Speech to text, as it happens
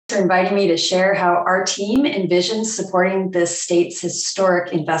for inviting me to share how our team envisions supporting the state's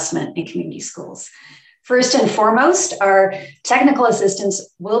historic investment in community schools. First and foremost, our technical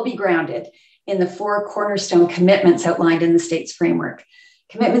assistance will be grounded in the 4 cornerstone commitments outlined in the state's framework,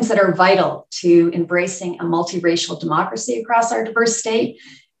 commitments that are vital to embracing a multiracial democracy across our diverse state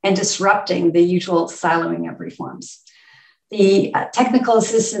and disrupting the usual siloing of reforms. The technical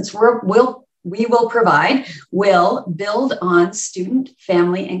assistance we will provide will build on student,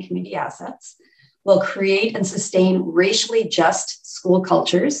 family, and community assets, will create and sustain racially just school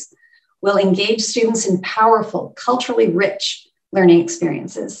cultures, will engage students in powerful, culturally rich learning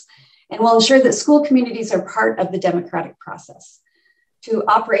experiences, and will ensure that school communities are part of the democratic process. To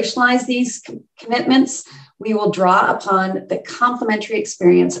operationalize these commitments, we will draw upon the complementary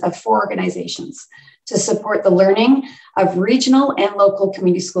experience of 4 organizations to support the learning of regional and local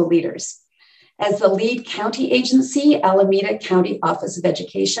community school leaders. As the lead county agency, Alameda County Office of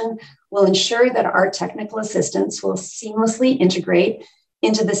Education will ensure that our technical assistance will seamlessly integrate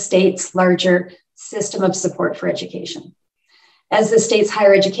into the state's larger system of support for education. As the state's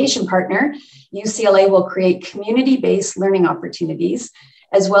higher education partner, UCLA will create community-based learning opportunities,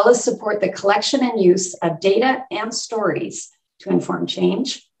 as well as support the collection and use of data and stories to inform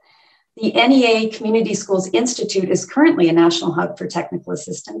change. The NEA Community Schools Institute is currently a national hub for technical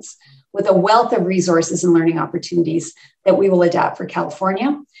assistance with a wealth of resources and learning opportunities that we will adapt for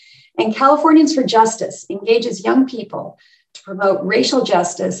California. And Californians for Justice engages young people to promote racial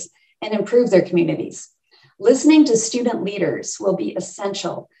justice and improve their communities. Listening to student leaders will be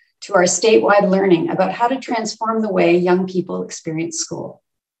essential to our statewide learning about how to transform the way young people experience school.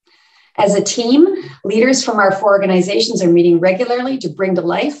 As a team, leaders from our 4 organizations are meeting regularly to bring to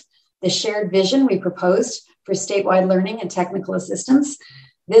life the shared vision we proposed for statewide learning and technical assistance.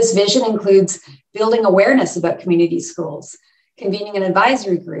 This vision includes building awareness about community schools, convening an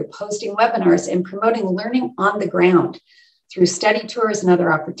advisory group, hosting webinars, and promoting learning on the ground through study tours and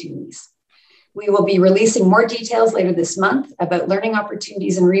other opportunities. We will be releasing more details later this month about learning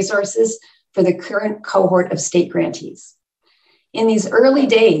opportunities and resources for the current cohort of state grantees. In these early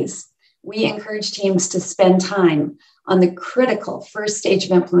days, we encourage teams to spend time on the critical first stage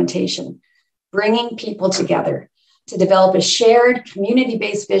of implementation, bringing people together to develop a shared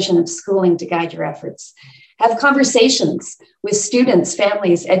community-based vision of schooling to guide your efforts. Have conversations with students,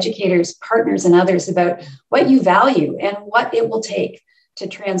 families, educators, partners, and others about what you value and what it will take to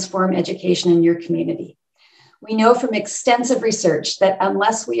transform education in your community. We know from extensive research that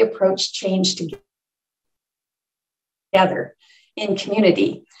unless we approach change together in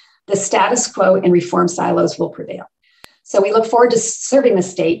community, the status quo and reform silos will prevail. So we look forward to serving the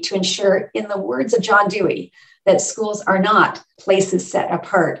state to ensure, in the words of John Dewey, that schools are not places set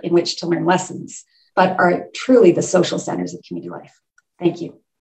apart in which to learn lessons, but are truly the social centers of community life. Thank you.